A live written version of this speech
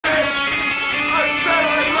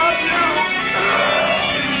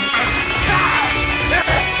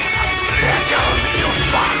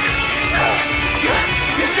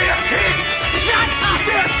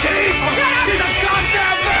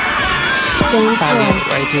James I get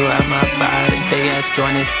Joyce. way too out my body. Big ass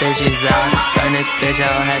joint, this bitch is out. Burn this bitch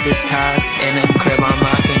out, had to toss. In the crib, I'm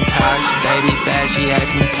a concoction. Baby bad, she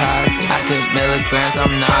acting toxic. I took milligrams,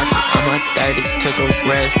 I'm nauseous. I'm a 30, took a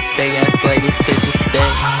risk. Big ass blade, this bitch is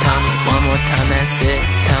thick. Tell me one more time, that's it.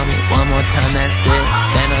 Tell me one more time, that's it.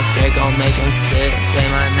 Stand up straight, gon' make him sick. Say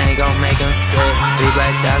my name, gon' make him sick. 3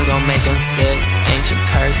 black dots, gon' make him sick. Ancient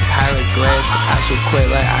curse, hieroglyphs. I should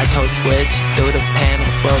quit like I told Switch. Through the panel,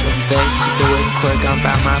 broke the fix. Do it quick, I'm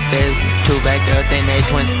about my business. 2 back girl, think they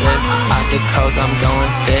twin sisters. Off the coast, I'm going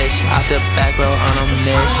fish. Off the back row on a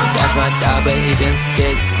mission. That's my dog, but he been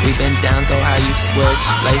skits. We been down, so how you switch?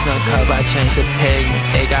 Lace my cup, I changed the pigment.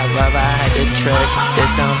 It got rough, I had to trick. This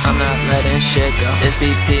time, I'm not letting shit go. This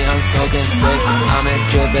BP, I'm smoking sick. I'm a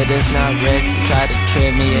drip, but it's not Rick. Try to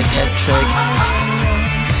trip me and get tricked.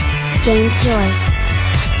 James Joyce.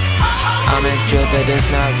 I'm a drip, but it's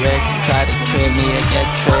not Rick. Try to trip me and get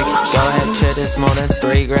tricked. Go ahead, trip, it's more than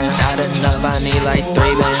 3 grand. Not enough, I need like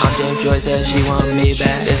 3 bands. I'm James Joyce, said she want me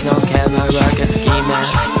back. There's no cap, I rock a ski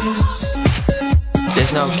mask.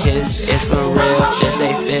 There's no kiss, it's for real. This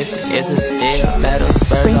ain't 50, it's a steal. Metal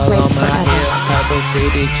spurs all on my heel. Purple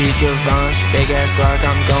CDG Givenchy. Big ass Glock,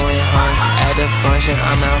 I'm going hunch. At the function,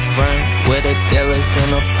 I'm out front with a dealers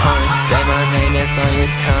and a punch. Say my name, it's on your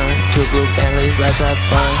tongue. 2 blue Bentleys, let's have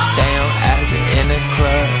fun. They on acid in the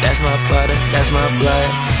club. That's my butter, that's my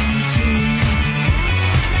blood.